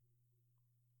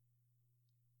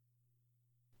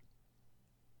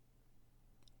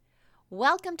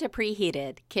Welcome to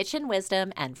Preheated, kitchen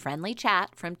wisdom and friendly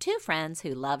chat from two friends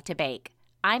who love to bake.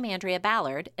 I'm Andrea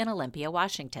Ballard in Olympia,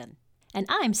 Washington. And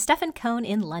I'm Stefan Cohn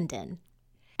in London.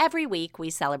 Every week, we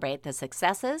celebrate the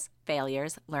successes,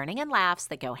 failures, learning, and laughs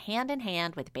that go hand in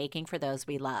hand with baking for those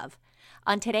we love.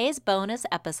 On today's bonus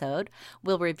episode,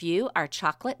 we'll review our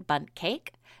chocolate bundt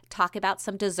cake, talk about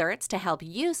some desserts to help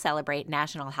you celebrate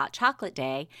National Hot Chocolate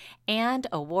Day, and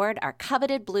award our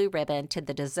coveted blue ribbon to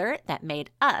the dessert that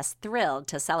made us thrilled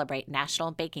to celebrate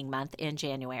National Baking Month in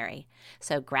January.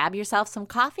 So grab yourself some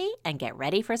coffee and get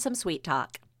ready for some sweet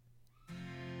talk.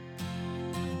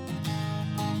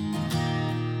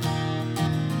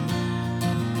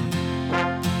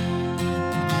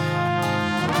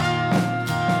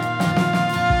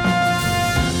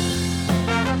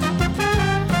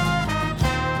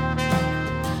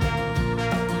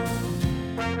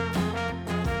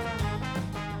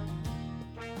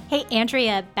 Hey,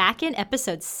 Andrea, back in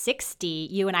episode 60,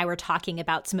 you and I were talking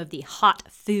about some of the hot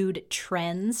food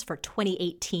trends for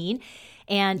 2018.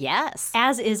 And yes,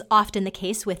 as is often the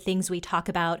case with things we talk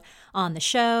about on the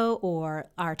show or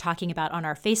are talking about on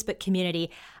our Facebook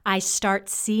community, I start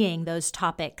seeing those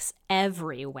topics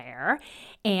everywhere.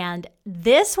 And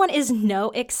this one is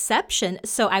no exception.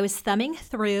 So I was thumbing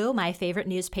through my favorite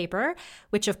newspaper,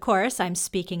 which of course I'm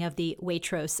speaking of the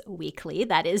Waitrose Weekly.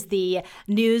 That is the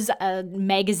news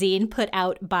magazine put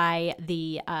out by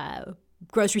the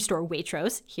grocery store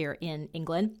Waitrose here in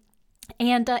England.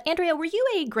 And Andrea, were you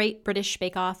a Great British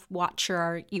Bake Off watcher?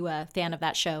 Are you a fan of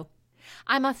that show?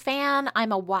 I'm a fan.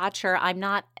 I'm a watcher. I'm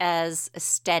not as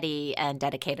steady and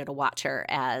dedicated a watcher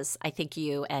as I think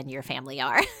you and your family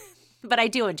are. But I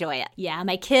do enjoy it. Yeah,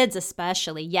 my kids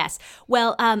especially, yes.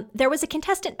 Well, there was a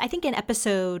contestant, I think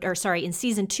in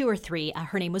season 2 or 3,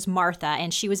 her name was Martha,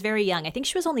 and she was very young. I think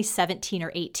she was only 17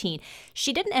 or 18.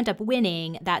 She didn't end up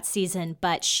winning that season,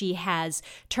 but she has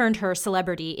turned her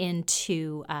celebrity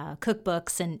into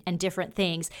cookbooks and different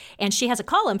things. And she has a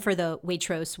column for the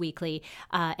Waitrose Weekly,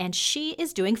 and she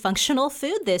is doing functional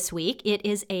food this week. It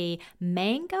is a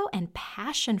mango and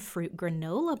passion fruit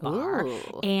granola bar.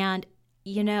 Ooh. And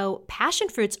you know, passion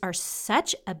fruits are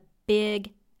such a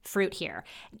big fruit here,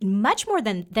 much more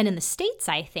than in the States,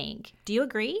 I think. Do you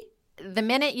agree? The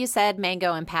minute you said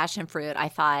mango and passion fruit, I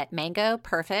thought, mango,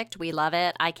 perfect. We love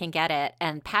it. I can get it.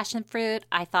 And passion fruit,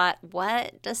 I thought,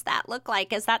 what does that look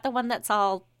like? Is that the one that's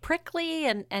all prickly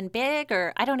and big,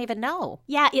 or I don't even know?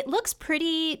 Yeah, it looks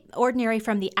pretty ordinary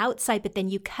from the outside, but then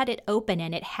you cut it open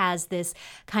and it has this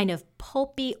kind of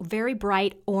pulpy, very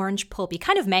bright orange pulpy,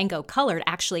 kind of mango colored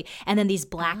actually, and then these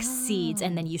black seeds,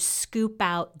 and then you scoop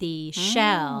out the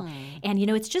shell. And you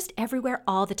know, it's just everywhere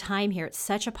all the time here. It's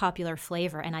such a popular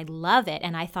flavor and I love it.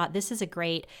 And I thought this is a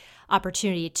great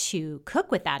opportunity to cook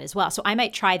with that as well. So I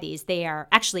might try these. They are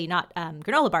actually not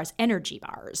granola bars, energy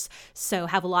bars. So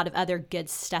have a lot of other good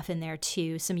stuff in there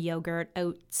too. Some yogurt,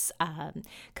 oats,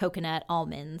 coconut,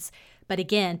 almonds. But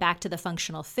again, back to the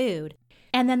functional food.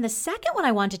 And then the second one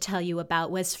I want to tell you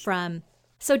about was from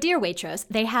Dear Waitrose,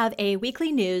 they have a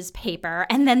weekly newspaper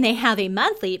and then they have a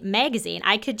monthly magazine.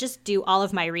 I could just do all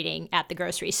of my reading at the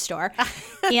grocery store.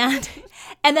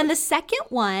 And then the second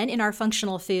one in our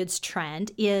functional foods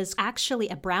trend is actually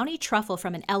a brownie truffle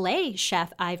from an LA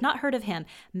chef. I've not heard of him,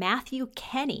 Matthew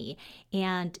Kenny.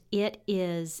 And it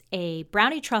is a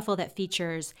brownie truffle that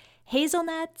features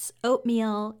hazelnuts,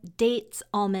 oatmeal, dates,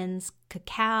 almonds,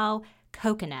 cacao,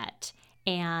 coconut,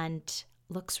 and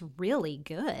looks really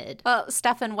good. Well,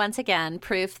 Stefan, once again,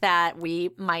 proof that we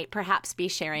might perhaps be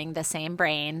sharing the same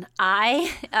brain.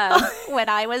 When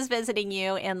I was visiting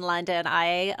you in London,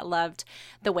 I loved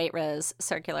the Waitrose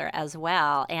circular as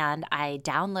well, and I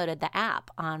downloaded the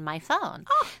app on my phone.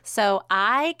 So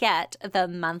I get the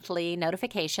monthly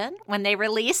notification when they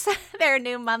release their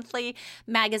new monthly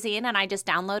magazine, and I just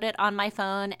download it on my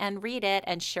phone and read it.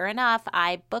 And sure enough,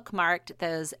 I bookmarked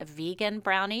those vegan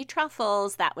brownie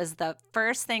truffles. That was the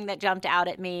first thing that jumped out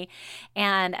at me.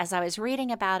 And as I was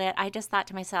reading about it, I just thought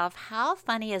to myself, how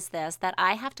funny is this that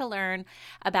I have to learn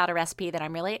about a recipe that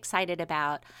I'm really excited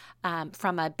about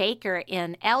from a baker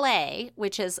in LA,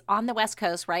 which is on the West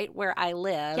Coast, right where I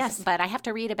live. Yes. But I have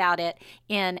to read about it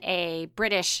in a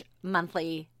British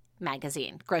monthly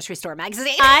grocery store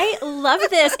magazine. I love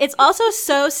this. It's also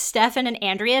so Stefan and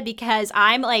Andrea because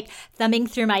I'm like thumbing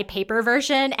through my paper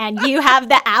version and you have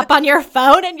the app on your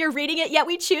phone and you're reading it, yet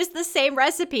we choose the same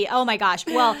recipe. Oh my gosh.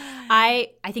 Well, I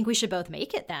think we should both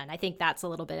make it then. I think that's a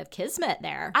little bit of kismet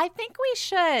there. I think we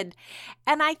should.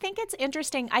 And I think it's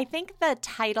interesting. I think the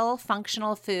title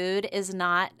functional food is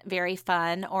not very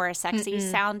fun or sexy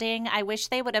sounding. I wish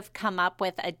they would have come up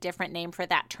with a different name for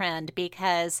that trend,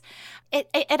 because it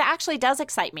actually does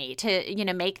excite me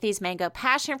to, make these mango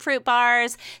passion fruit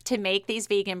bars, to make these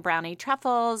vegan brownie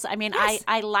truffles. I mean, yes.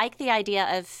 I like the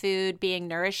idea of food being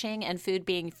nourishing and food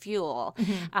being fuel.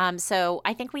 So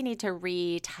I think we need to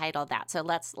retitle that. So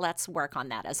let's work on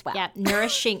that as well. Yeah,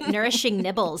 nourishing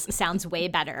nibbles sounds way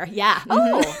better. Yeah.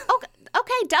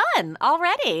 Okay, done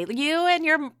already. You and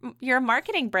your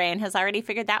marketing brain has already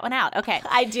figured that one out. Okay.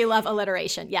 I do love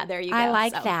alliteration. Yeah, there you go. I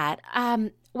like that.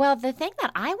 Well, the thing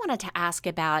that I wanted to ask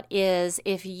about is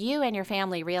if you and your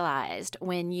family realized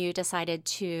when you decided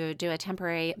to do a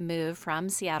temporary move from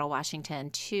Seattle, Washington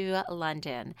to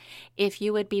London, if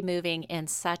you would be moving in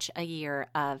such a year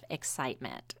of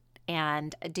excitement.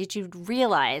 And did you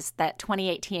realize that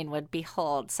 2018 would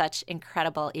behold such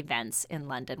incredible events in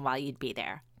London while you'd be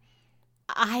there?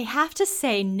 I have to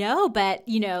say no, but,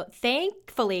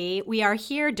 thankfully we are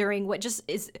here during what just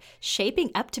is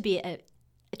shaping up to be a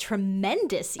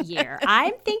tremendous year.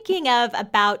 I'm thinking of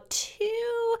about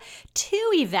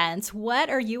two events. What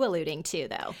are you alluding to,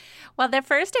 though? Well, the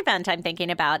first event I'm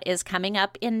thinking about is coming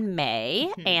up in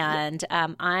May, and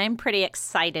I'm pretty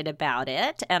excited about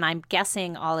it, and I'm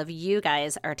guessing all of you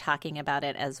guys are talking about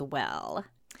it as well.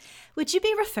 Would you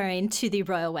be referring to the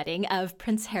royal wedding of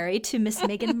Prince Harry to Miss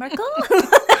Meghan Markle?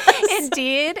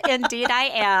 Indeed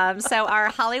I am. So our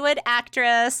Hollywood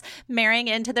actress marrying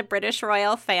into the British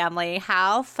royal family.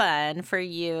 How fun for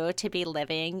you to be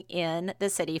living in the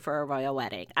city for a royal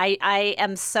wedding. I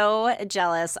am so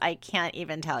jealous. I can't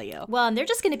even tell you. Well, and they're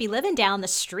just going to be living down the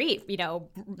street,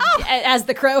 as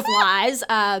the crow flies,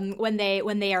 when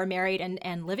they are married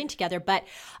and living together. But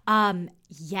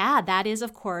yeah, that is,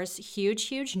 of course,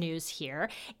 huge news here.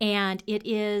 And it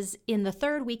is in the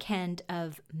third weekend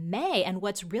of May. And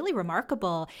what's really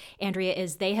remarkable, Andrea,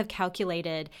 is they have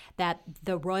calculated that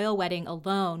the royal wedding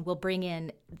alone will bring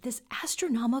in this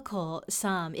astronomical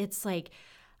sum. It's like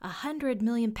 100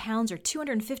 million pounds or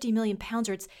 250 million pounds,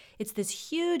 or it's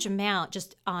this huge amount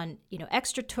just on,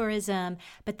 extra tourism,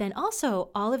 but then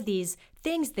also all of these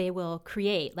things they will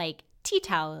create, like tea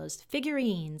towels,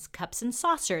 figurines, cups and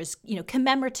saucers,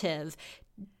 commemorative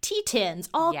tea tins,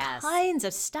 all kinds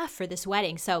of stuff for this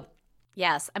wedding. So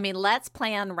yes. I mean, let's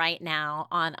plan right now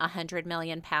on 100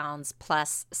 million pounds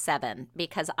plus 7,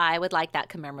 because I would like that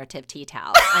commemorative tea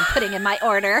towel. I'm putting in my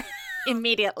order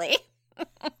immediately.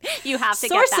 You have to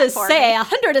get that for me. Sources say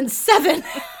 107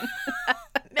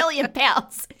 million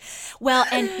pounds. Well,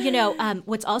 and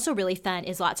what's also really fun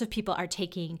is lots of people are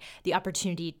taking the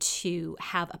opportunity to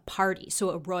have a party, so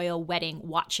a royal wedding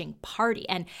watching party.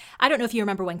 And I don't know if you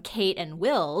remember when Kate and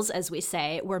Wills, as we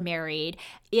say, were married.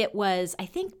 It was, I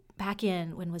think, back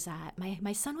in, when was that?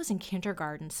 My son was in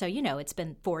kindergarten, so it's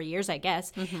been 4 years, I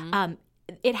guess.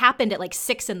 It happened at like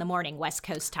 6 a.m. West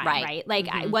Coast time, right? Like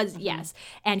I was, yes.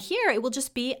 And here it will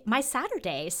just be my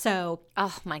Saturday. So,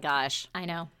 oh my gosh, I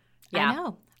know. Yeah. I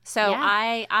know. So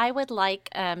yeah. I would like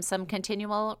some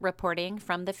continual reporting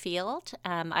from the field.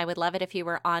 I would love it if you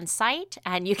were on site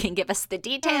and you can give us the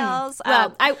details.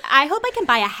 Well, I hope I can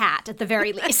buy a hat at the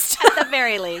very least. At the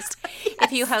very least. Yes.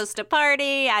 If you host a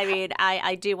party, I mean,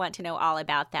 I do want to know all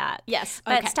about that. Yes.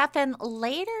 But Stefan,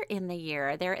 later in the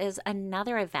year, there is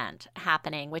another event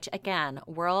happening, which again,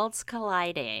 worlds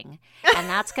colliding. And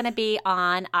that's going to be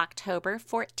on October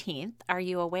 14th. Are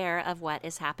you aware of what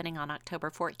is happening on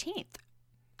October 14th?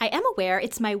 I am aware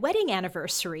it's my wedding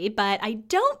anniversary, but I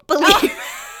don't believe.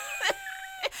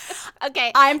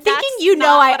 Okay, I'm thinking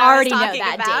I already know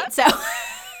that date. So,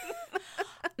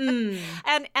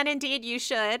 and indeed you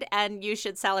should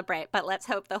celebrate. But let's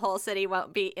hope the whole city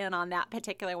won't be in on that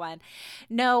particular one.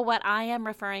 No, what I am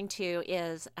referring to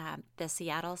is the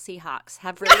Seattle Seahawks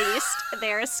have released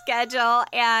their schedule,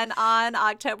 and on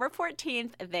October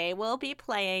 14th they will be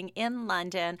playing in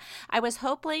London. I was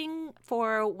hoping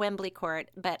for Wembley Court,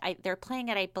 but they're playing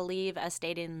at, I believe, a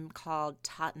stadium called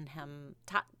Tottenham.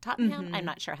 Tottenham? I'm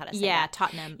not sure how to say that. Yeah,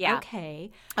 Tottenham. Yeah.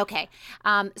 Okay.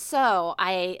 So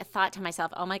I thought to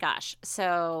myself, oh my gosh.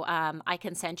 So I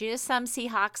can send you some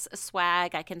Seahawks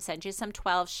swag. I can send you some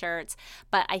 12 shirts.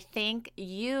 But I think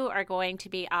you are going to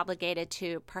be obligated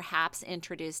to perhaps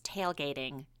introduce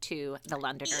tailgating to the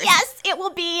Londoners. Yes, it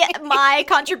will be my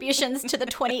contributions to the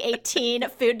 2018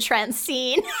 food trend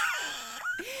scene.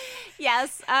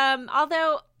 Yes.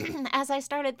 Although, as I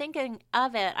started thinking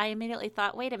of it, I immediately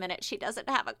thought, wait a minute, she doesn't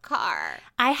have a car.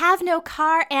 I have no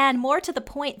car, and more to the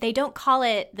point, they call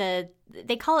it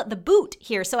the boot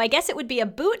here. So I guess it would be a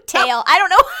boot tail. I don't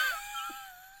know.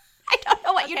 I don't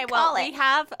know what you'd call it. We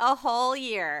have a whole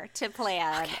year to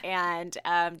plan and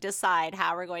decide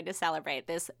how we're going to celebrate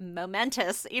this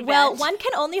momentous event. Well, one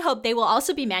can only hope they will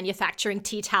also be manufacturing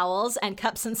tea towels and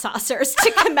cups and saucers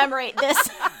to commemorate this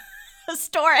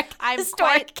historic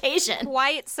occasion.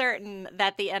 Quite certain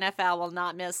that the NFL will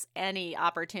not miss any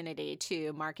opportunity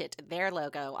to market their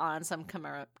logo on some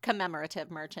commemorative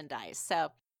merchandise.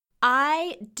 So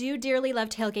I do dearly love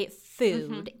tailgate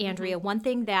food, Andrea. One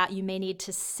thing that you may need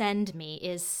to send me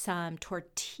is some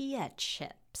tortilla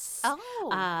chips. Oh.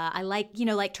 I like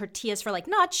tortillas for like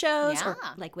nachos or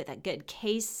like with a good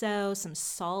queso, some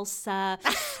salsa.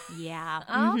 Yeah.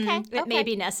 Okay. It may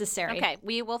be necessary. Okay.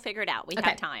 We will figure it out. We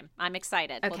have time. I'm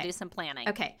excited. We'll do some planning.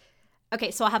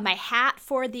 Okay, so I'll have my hat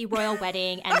for the royal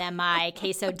wedding and then my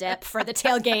queso dip for the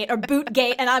tailgate or boot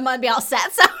gate, and I'm going to be all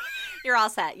set. So you're all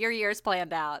set. Your year's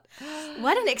planned out.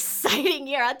 What an exciting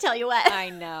year, I'll tell you what. I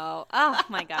know. Oh,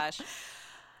 my gosh.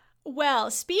 Well,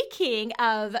 speaking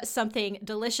of something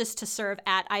delicious to serve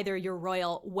at either your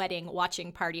royal wedding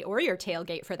watching party or your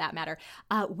tailgate for that matter,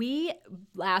 we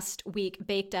last week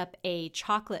baked up a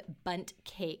chocolate bundt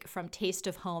cake from Taste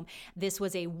of Home. This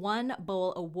was a One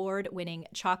Bowl award-winning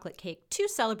chocolate cake to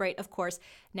celebrate, of course,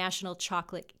 National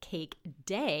Chocolate Cake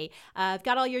Day. I've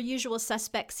got all your usual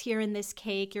suspects here in this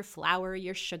cake: your flour,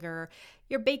 your sugar,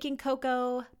 your baking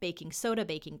cocoa, baking soda,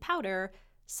 baking powder,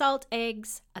 salt,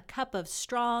 eggs, a cup of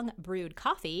strong brewed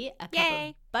coffee, a cup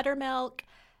of buttermilk,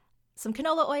 some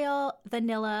canola oil,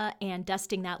 vanilla, and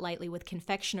dusting that lightly with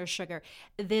confectioner's sugar.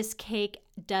 This cake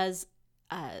does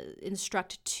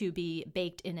instruct to be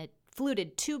baked in a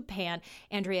fluted tube pan.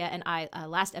 Andrea and I,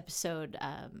 last episode,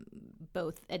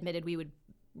 both admitted we would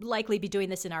likely be doing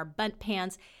this in our bundt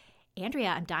pans. Andrea,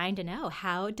 I'm dying to know,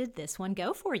 how did this one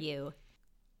go for you?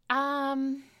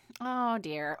 Oh,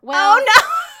 dear. Well, oh, no!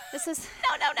 This is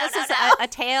This is a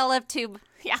tale of two.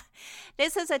 Yeah,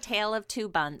 this is a tale of two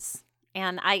bunts.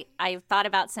 And I thought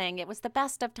about saying it was the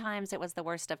best of times, it was the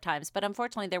worst of times, but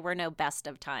unfortunately there were no best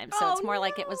of times. So it's more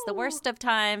like it was the worst of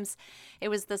times. It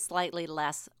was the slightly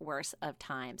less worse of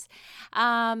times.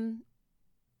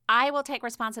 I will take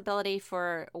responsibility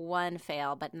for one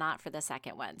fail, but not for the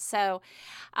second one. So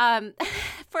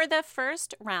for the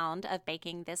first round of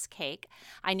baking this cake,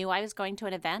 I knew I was going to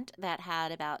an event that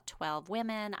had about 12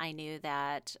 women. I knew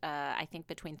that I think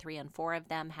between 3 and 4 of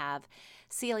them have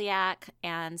celiac,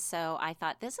 and so I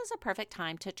thought this is a perfect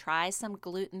time to try some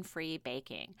gluten-free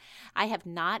baking. I have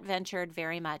not ventured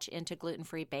very much into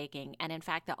gluten-free baking, and in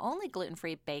fact, the only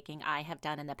gluten-free baking I have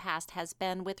done in the past has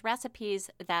been with recipes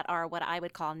that are what I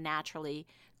would call naturally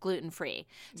gluten-free.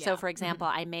 Yeah. So, for example,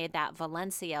 I made that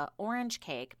Valencia orange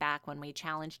cake back when we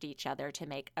challenged each other to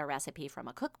make a recipe from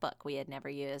a cookbook we had never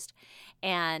used,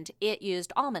 and it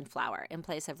used almond flour in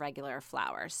place of regular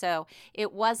flour. So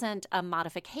it wasn't a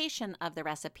modification of the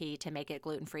recipe to make it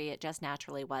gluten-free. It just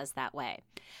naturally was that way.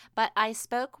 But I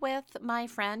spoke with my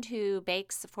friend who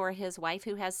bakes for his wife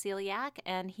who has celiac,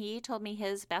 and he told me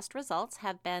his best results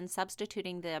have been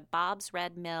substituting the Bob's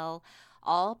Red Mill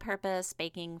all-purpose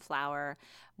baking flour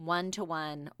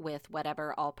 1-to-1 with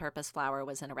whatever all-purpose flour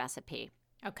was in a recipe.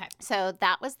 Okay. So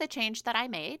that was the change that I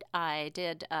made. I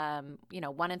did, 1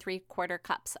 3/4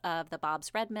 cups of the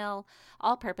Bob's Red Mill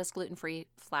all-purpose gluten-free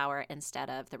flour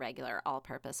instead of the regular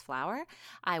all-purpose flour.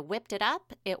 I whipped it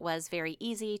up. It was very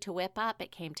easy to whip up.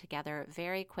 It came together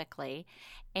very quickly.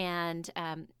 And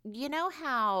you know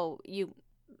how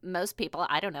most people,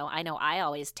 I don't know, I know I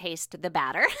always taste the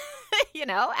batter,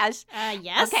 yes.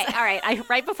 Okay, all right.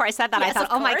 Right before I said that, yes, I thought,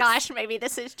 oh my course. gosh, maybe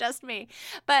this is just me.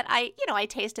 But I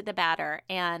tasted the batter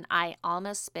and I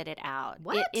almost spit it out.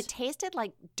 What? It tasted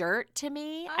like dirt to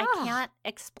me. Oh. I can't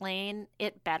explain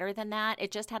it better than that. It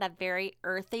just had a very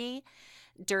earthy,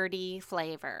 dirty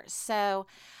flavor. So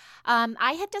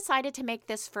I had decided to make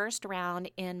this first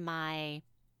round in my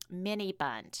mini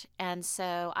bundt, and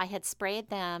so I had sprayed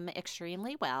them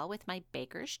extremely well with my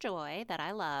Baker's Joy that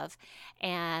I love,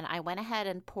 and I went ahead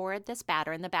and poured this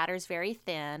batter, and the batter's very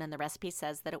thin, and the recipe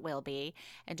says that it will be,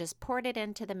 and just poured it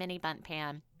into the mini bundt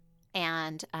pan.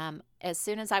 And as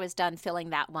soon as I was done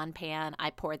filling that one pan, I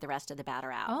poured the rest of the batter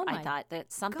out. Oh I thought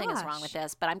that something is wrong with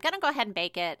this, but I'm going to go ahead and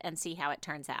bake it and see how it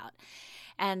turns out.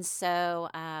 And so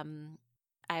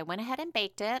I went ahead and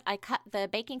baked it. I cut the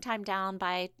baking time down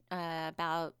by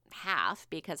about half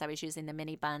because I was using the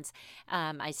mini buns.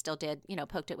 I still did,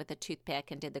 poked it with a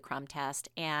toothpick and did the crumb test.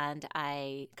 And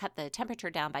I cut the temperature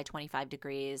down by 25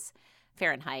 degrees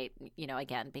Fahrenheit,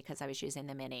 again, because I was using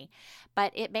the mini.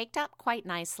 But it baked up quite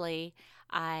nicely.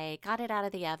 I got it out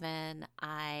of the oven.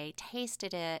 I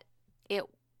tasted it. It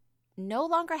no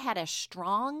longer had a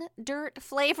strong dirt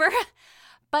flavor,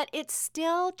 but it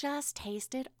still just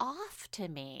tasted off to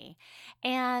me.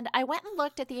 And I went and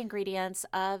looked at the ingredients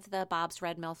of the Bob's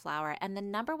Red Mill flour, and the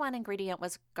number one ingredient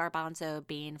was garbanzo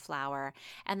bean flour,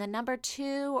 and the number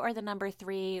 2 or the number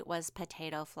 3 was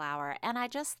potato flour. And I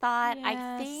just thought,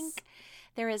 I think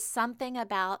there is something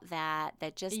about that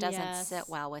just doesn't sit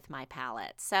well with my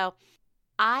palate. So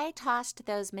I tossed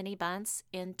those mini buns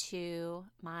into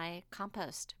my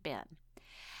compost bin.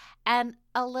 And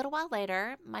a little while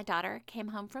later, my daughter came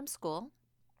home from school,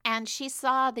 and she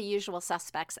saw the usual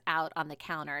suspects out on the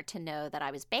counter to know that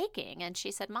I was baking. And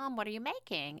she said, "Mom, what are you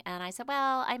making?" And I said,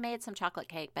 "Well, I made some chocolate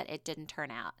cake, but it didn't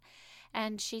turn out."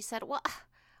 And she said,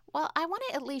 Well, I want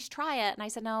to at least try it." And I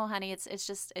said, "No, honey, it's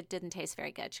just, it didn't taste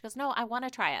very good." She goes, "No, I want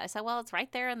to try it." I said, "Well, it's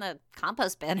right there in the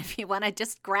compost bin. If you want to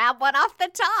just grab one off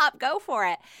the top, go for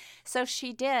it." So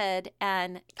she did.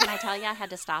 And can I tell you, I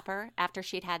had to stop her after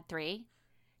she'd had 3.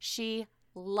 She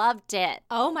loved it.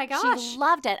 Oh my gosh. She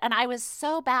loved it. And I was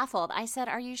so baffled. I said,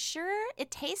 "Are you sure it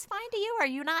tastes fine to you? Are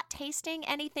you not tasting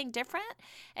anything different?"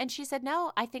 And she said,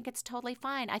 "No, I think it's totally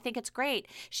fine. I think it's great."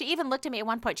 She even looked at me at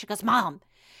one point. She goes, "Mom,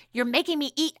 you're making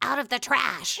me eat out of the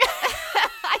trash."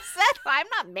 I said, "Well, I'm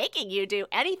not making you do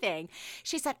anything."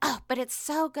 She said, "Oh, but it's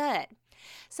so good."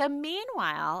 So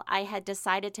meanwhile, I had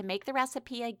decided to make the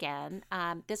recipe again.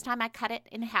 This time I cut it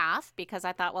in half because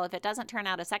I thought, well, if it doesn't turn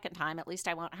out a second time, at least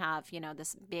I won't have,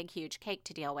 this big, huge cake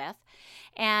to deal with.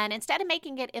 And instead of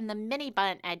making it in the mini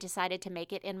bun, I decided to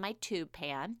make it in my tube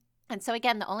pan. And so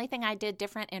again, the only thing I did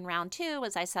different in round 2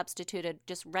 was I substituted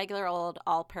just regular old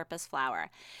all-purpose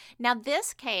flour. Now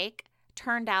this cake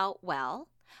turned out well.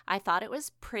 I thought it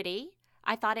was pretty.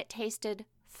 I thought it tasted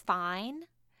fine.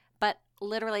 But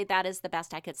literally, that is the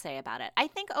best I could say about it. I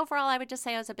think overall, I would just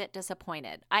say I was a bit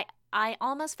disappointed. I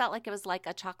almost felt like it was like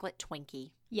a chocolate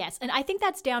Twinkie. Yes, and I think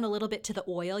that's down a little bit to the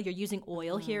oil. You're using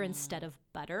oil here instead of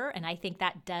butter, and I think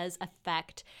that does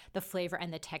affect the flavor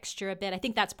and the texture a bit. I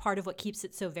think that's part of what keeps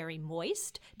it so very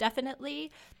moist,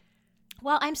 definitely.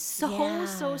 Well, I'm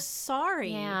so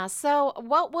sorry. Yeah. So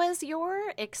what was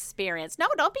your experience? No,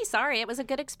 don't be sorry. It was a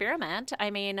good experiment.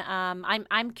 I mean,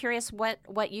 I'm curious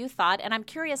what you thought, and I'm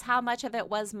curious how much of it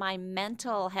was my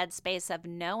mental headspace of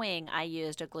knowing I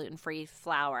used a gluten-free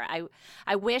flour.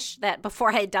 I wish that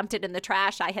before I dumped it in the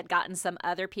trash, I had gotten some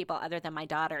other people other than my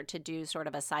daughter to do sort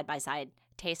of a side-by-side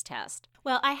taste test.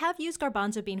 Well, I have used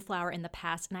garbanzo bean flour in the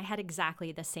past, and I had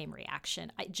exactly the same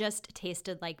reaction. It just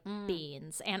tasted like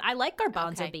beans. And I like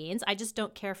garbanzo beans. I just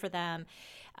don't care for them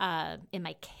in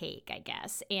my cake, I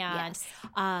guess. And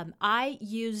I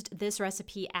used this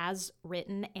recipe as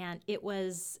written, and it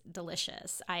was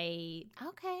delicious.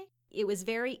 It was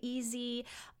very easy.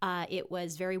 It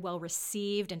was very well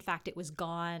received. In fact, it was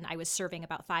gone. I was serving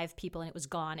about 5 people, and it was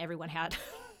gone. Everyone had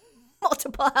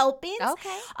multiple helpings.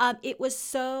 It was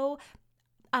so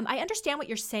I understand what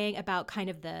you're saying about kind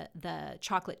of the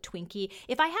chocolate Twinkie.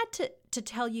 If I had to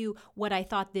tell you what I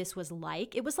thought this was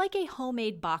like, it was like a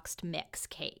homemade boxed mix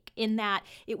cake in that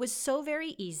it was so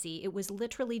very easy. It was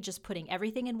literally just putting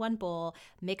everything in one bowl,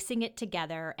 mixing it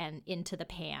together and into the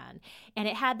pan. And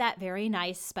it had that very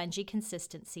nice spongy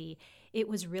consistency. It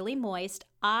was really moist.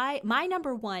 My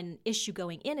number one issue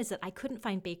going in is that I couldn't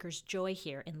find Baker's Joy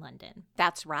here in London.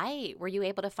 That's right. Were you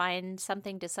able to find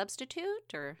something to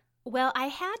substitute or? Well, I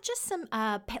had just some,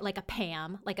 like a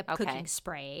PAM, like a cooking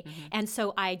spray. Mm-hmm. And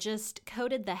so I just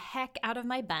coated the heck out of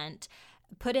my bundt,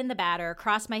 put in the batter,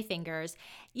 crossed my fingers.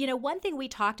 You know, one thing we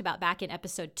talked about back in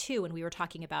episode 2 when we were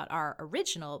talking about our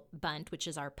original bundt, which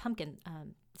is our pumpkin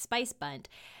spice bundt,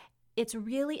 it's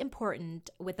really important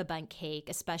with a bundt cake,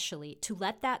 especially, to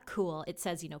let that cool. It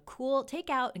says, cool, take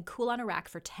out and cool on a rack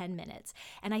for 10 minutes.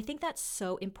 And I think that's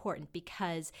so important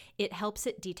because it helps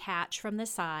it detach from the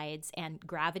sides and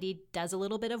gravity does a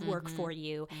little bit of work for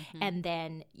you, and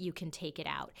then you can take it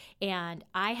out. And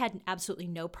I had absolutely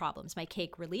no problems. My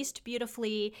cake released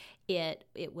beautifully. It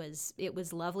was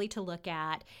lovely to look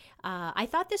at. I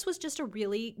thought this was just a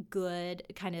really good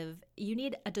kind of, you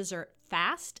need a dessert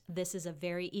fast. This is a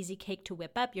very easy cake to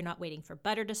whip up. You're not waiting for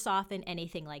butter to soften,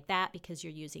 anything like that, because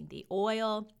you're using the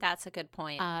oil. That's a good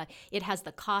point. It has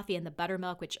the coffee and the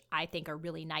buttermilk, which I think are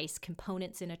really nice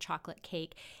components in a chocolate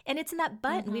cake. And it's in that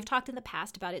bundt. And we've talked in the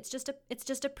past about it. It's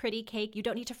just a pretty cake. You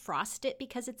don't need to frost it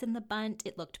because it's in the bundt.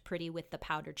 It looked pretty with the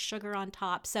powdered sugar on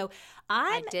top. So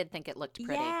I did think it looked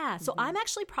pretty. Yeah. So I'm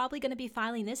actually probably going to be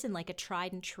filing this in like a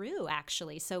tried and true,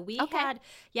 actually. So we had,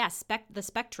 the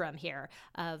spectrum here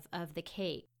of the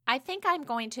cake. I think I'm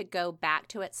going to go back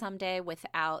to it someday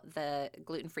without the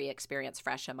gluten-free experience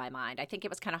fresh in my mind. I think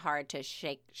it was kind of hard to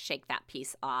shake that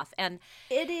piece off. And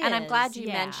It is. And I'm glad you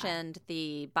mentioned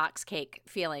the box cake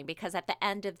feeling, because at the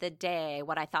end of the day,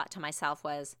 what I thought to myself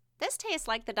was, this tastes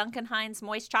like the Duncan Hines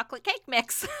moist chocolate cake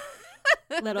mix.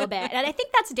 A little bit. And I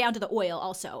think that's down to the oil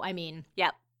also. I mean.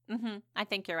 Yep. I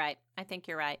think you're right.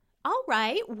 All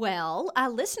right. Well,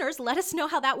 listeners, let us know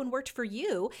how that one worked for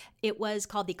you. It was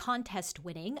called the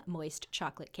contest-winning moist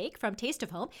chocolate cake from Taste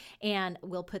of Home, and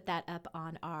we'll put that up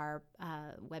on our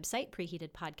website,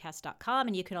 preheatedpodcast.com,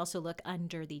 and you can also look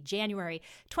under the January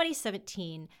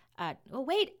 2017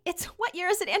 what year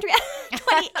is it, Andrea?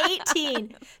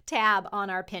 2018 tab on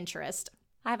our Pinterest.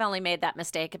 I've only made that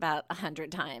mistake about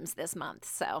 100 times this month,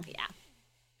 so yeah.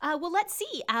 Well, let's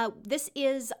see. This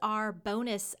is our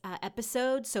bonus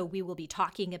episode, so we will be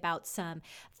talking about some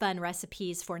fun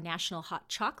recipes for National Hot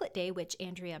Chocolate Day, which,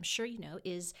 Andrea, I'm sure you know,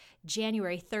 is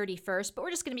January 31st, but we're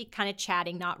just going to be kind of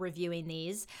chatting, not reviewing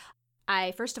these.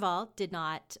 I, first of all, did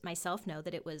not myself know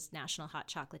that it was National Hot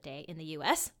Chocolate Day in the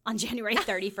U.S. on January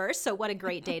 31st, so what a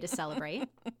great day to celebrate.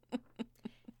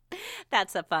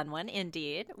 That's a fun one,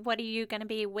 indeed. What are you going to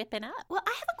be whipping up? Well, I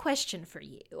have a question for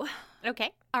you.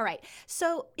 Okay. All right.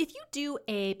 So if you do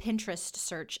a Pinterest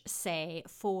search, say,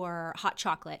 for hot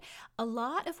chocolate, a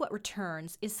lot of what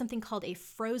returns is something called a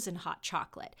frozen hot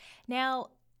chocolate. Now,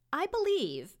 I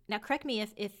believe, now correct me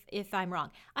if I'm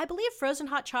wrong, I believe frozen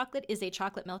hot chocolate is a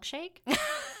chocolate milkshake.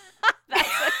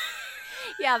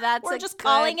 We're just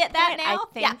calling it that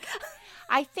now?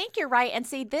 I think you're right. And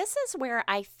see, this is where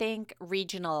I think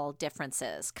regional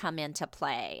differences come into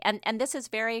play. And this is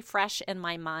very fresh in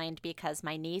my mind because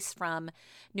my niece from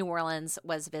New Orleans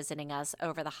was visiting us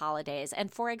over the holidays.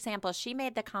 And for example, she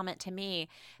made the comment to me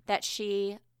that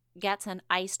she gets an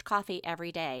iced coffee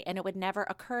every day, and it would never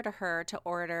occur to her to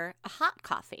order a hot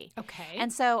coffee. Okay.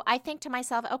 And so I think to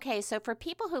myself, okay, so for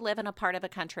people who live in a part of a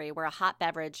country where a hot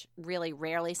beverage really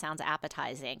rarely sounds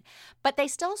appetizing, but they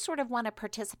still sort of want to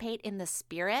participate in the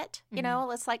spirit, you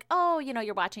know, it's like, oh, you know,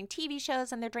 you're watching TV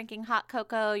shows and they're drinking hot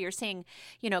cocoa, you're seeing,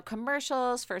 you know,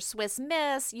 commercials for Swiss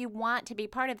Miss, you want to be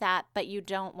part of that, but you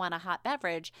don't want a hot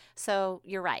beverage. So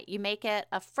you're right. You make it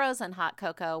a frozen hot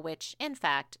cocoa, which in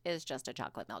fact is just a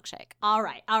chocolate milkshake. All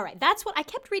right. That's what I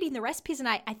kept reading the recipes, and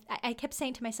I kept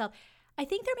saying to myself, I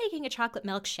think they're making a chocolate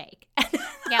milkshake.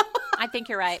 Yeah, I think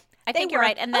you're right. I think you're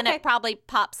right. And then it probably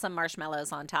pops some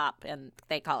marshmallows on top, and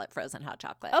they call it frozen hot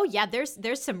chocolate. Oh yeah,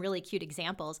 there's some really cute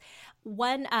examples.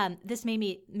 One, this made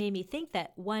me think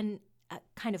that one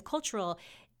kind of cultural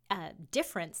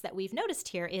difference that we've noticed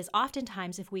here is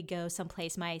oftentimes if we go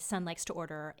someplace, my son likes to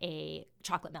order a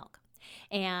chocolate milk,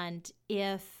 and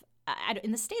if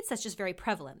in the States, that's just very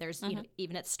prevalent. There's, you know,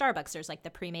 even at Starbucks, there's like the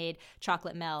pre-made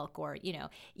chocolate milk, or, you know,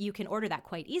 you can order that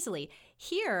quite easily.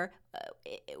 Here,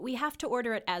 we have to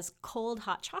order it as cold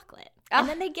hot chocolate. And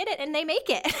then they get it and they make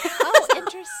it. Oh,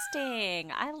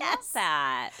 interesting. I love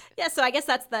that. Yeah, so I guess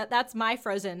that's my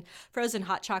frozen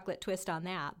hot chocolate twist on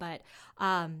that. But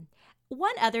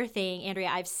one other thing, Andrea,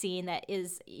 I've seen that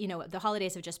is, you know, the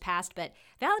holidays have just passed, but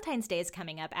Valentine's Day is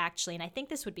coming up, actually, and I think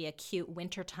this would be a cute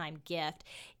wintertime gift,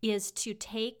 is to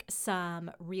take some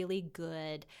really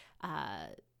good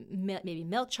maybe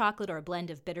milk chocolate or a blend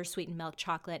of bittersweet and milk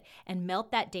chocolate and melt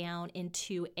that down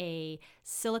into a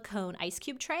silicone ice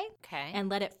cube tray. Okay. And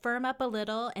let it firm up a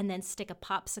little and then stick a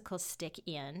popsicle stick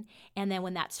in. And then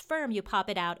when that's firm, you pop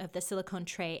it out of the silicone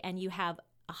tray and you have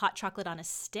a hot chocolate on a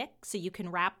stick, so you can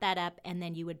wrap that up, and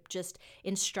then you would just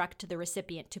instruct the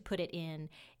recipient to put it in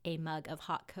a mug of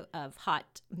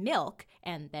hot milk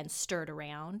and then stir it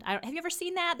around. Have you ever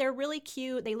seen that? They're really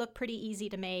cute. They look pretty easy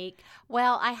to make.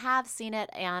 Well, I have seen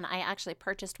it, and I actually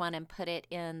purchased one and put it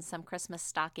in some Christmas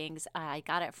stockings. I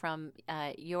got it from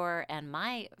your and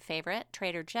my favorite,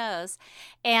 Trader Joe's,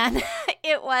 and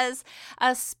it was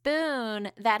a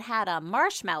spoon that had a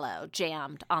marshmallow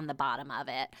jammed on the bottom of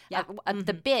it. Yeah.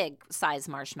 The big size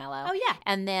marshmallow. Oh, yeah.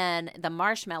 And then the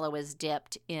marshmallow was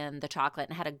dipped in the chocolate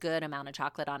and had a good amount of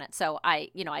chocolate on it. So I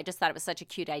just thought it was such a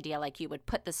cute idea. Like you would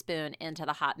put the spoon into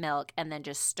the hot milk and then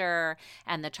just stir,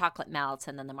 and the chocolate melts,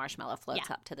 and then the marshmallow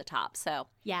floats up to the top. So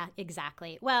yeah,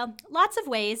 exactly. Well, lots of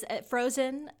ways,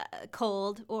 frozen,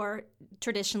 cold, or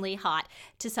traditionally hot,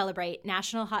 to celebrate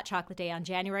National Hot Chocolate Day on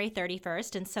January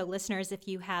 31st. And so listeners, if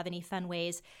you have any fun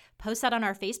ways, post that on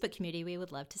our Facebook community. We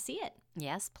would love to see it.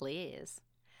 Yes, please.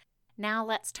 Now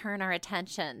let's turn our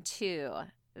attention to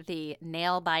the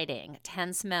nail-biting,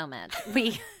 tense moment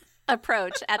we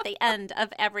approach at the end of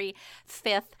every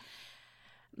fifth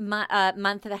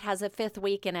month that has a fifth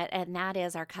week in it, and that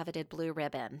is our coveted blue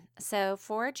ribbon. So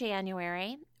for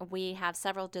January, we have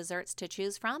several desserts to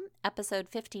choose from. Episode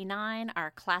 59,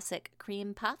 our classic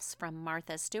cream puffs from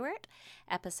Martha Stewart.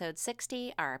 Episode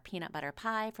 60, our peanut butter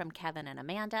pie from Kevin and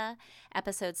Amanda.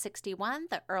 Episode 61,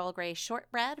 the Earl Grey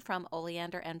shortbread from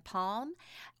Oleander and Palm.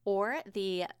 Or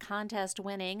the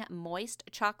contest-winning moist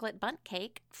chocolate bundt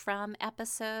cake from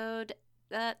episode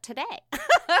today.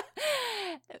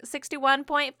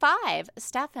 61.5.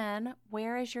 Stefan,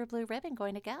 where is your blue ribbon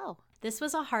going to go? This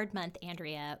was a hard month,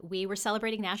 Andrea. We were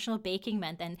celebrating National Baking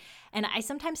Month, and I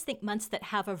sometimes think months that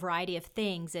have a variety of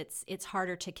things, it's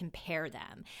harder to compare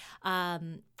them.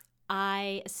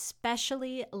 I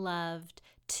especially loved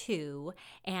two,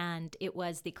 and it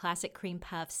was the classic cream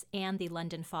puffs and the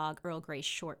London Fog Earl Grey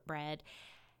shortbread.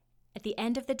 At the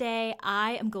end of the day,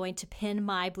 I am going to pin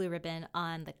my blue ribbon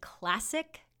on the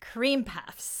classic cream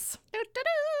puffs.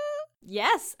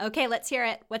 Yes. Okay, let's hear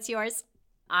it. What's yours?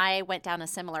 I went down a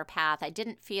similar path. I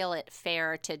didn't feel it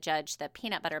fair to judge the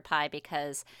peanut butter pie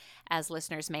because, as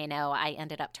listeners may know, I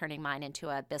ended up turning mine into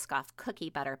a Biscoff cookie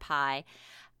butter pie.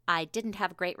 I didn't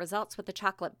have great results with the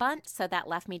chocolate bundt, so that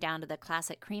left me down to the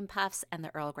classic cream puffs and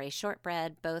the Earl Grey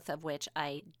shortbread, both of which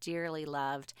I dearly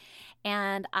loved.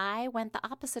 And I went the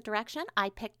opposite direction. I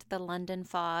picked the London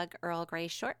Fog Earl Grey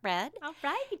shortbread. All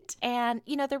right. And,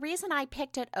 the reason I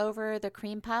picked it over the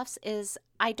cream puffs is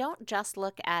I don't just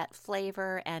look at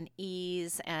flavor and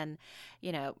ease and,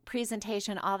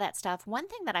 presentation, all that stuff. One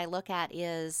thing that I look at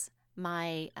is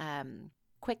my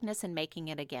quickness in making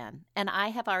it again. And I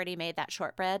have already made that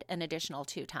shortbread an additional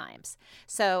 2 times.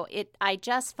 So I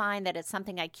just find that it's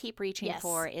something I keep reaching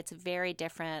for. It's very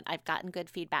different. I've gotten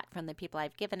good feedback from the people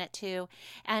I've given it to,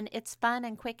 and it's fun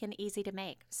and quick and easy to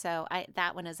make. So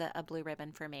that one is a blue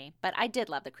ribbon for me. But I did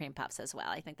love the cream puffs as well.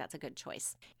 I think that's a good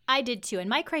choice. I did too. And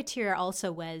my criteria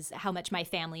also was how much my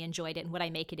family enjoyed it and would I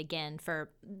make it again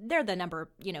they're the number,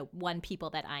 1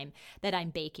 people that I'm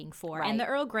baking for. Right. And the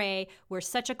Earl Grey were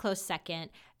such a close second.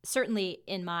 Certainly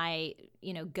in my,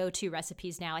 go-to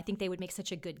recipes now, I think they would make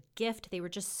such a good gift. They were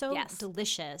just so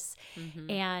delicious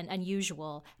and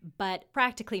unusual, but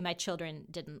practically my children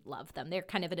didn't love them. They're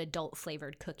kind of an adult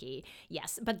flavored cookie.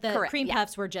 Yes, but the cream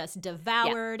puffs were just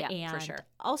devoured. And for sure.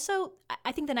 Also,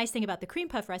 I think the nice thing about the cream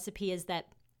puff recipe is that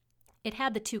it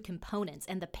had the 2 components,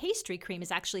 and the pastry cream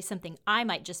is actually something I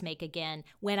might just make again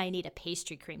when I need a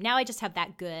pastry cream. Now I just have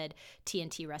that good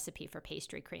TNT recipe for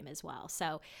pastry cream as well.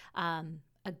 So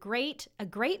a great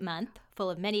month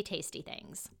full of many tasty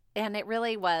things. And it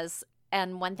really was.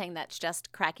 And one thing that's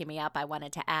just cracking me up I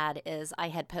wanted to add is I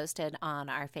had posted on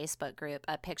our Facebook group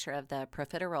a picture of the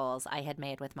profiteroles I had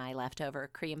made with my leftover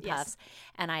cream puffs.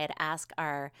 And I had asked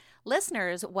our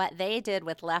listeners what they did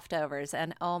with leftovers.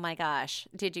 And oh my gosh,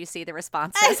 did you see the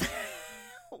responses?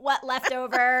 What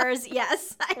leftovers?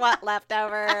 Yes. What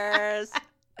leftovers?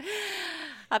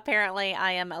 Apparently,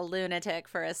 I am a lunatic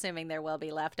for assuming there will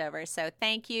be leftovers. So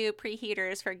thank you,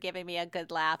 preheaters, for giving me a good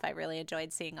laugh. I really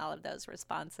enjoyed seeing all of those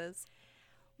responses.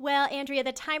 Well, Andrea,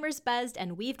 the timer's buzzed,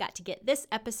 and we've got to get this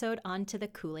episode onto the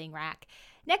cooling rack.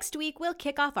 Next week, we'll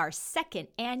kick off our 2nd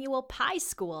annual Pie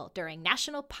School during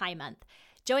National Pie Month.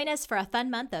 Join us for a fun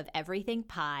month of everything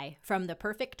pie. From the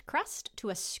perfect crust to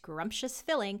a scrumptious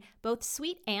filling, both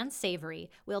sweet and savory.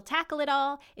 We'll tackle it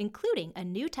all, including a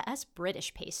new-to-us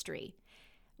British pastry.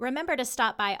 Remember to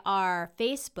stop by our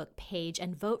Facebook page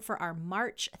and vote for our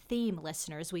March theme,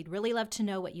 listeners. We'd really love to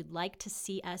know what you'd like to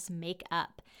see us make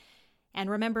up. And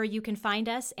remember, you can find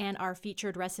us and our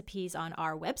featured recipes on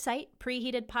our website,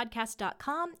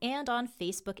 preheatedpodcast.com, and on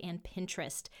Facebook and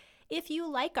Pinterest. If you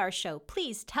like our show,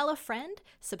 please tell a friend,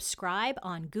 subscribe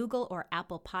on Google or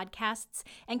Apple Podcasts,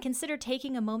 and consider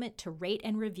taking a moment to rate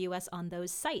and review us on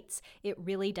those sites. It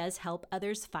really does help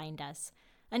others find us.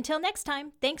 Until next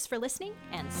time, thanks for listening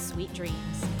and sweet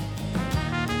dreams.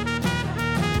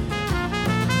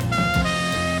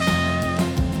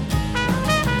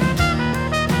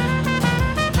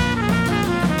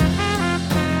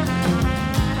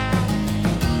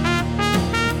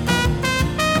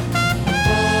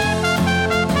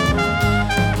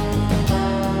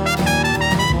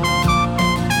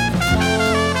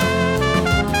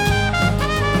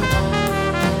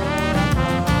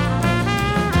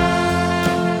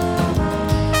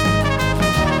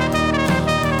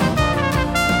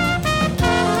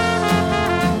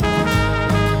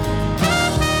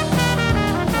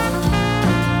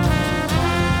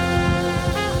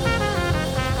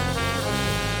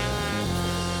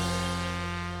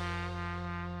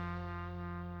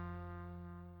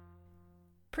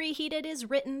 Preheated is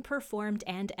written, performed,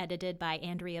 and edited by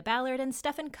Andrea Ballard and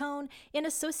Stephen Cohn in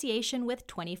association with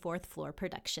 24th Floor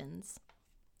Productions.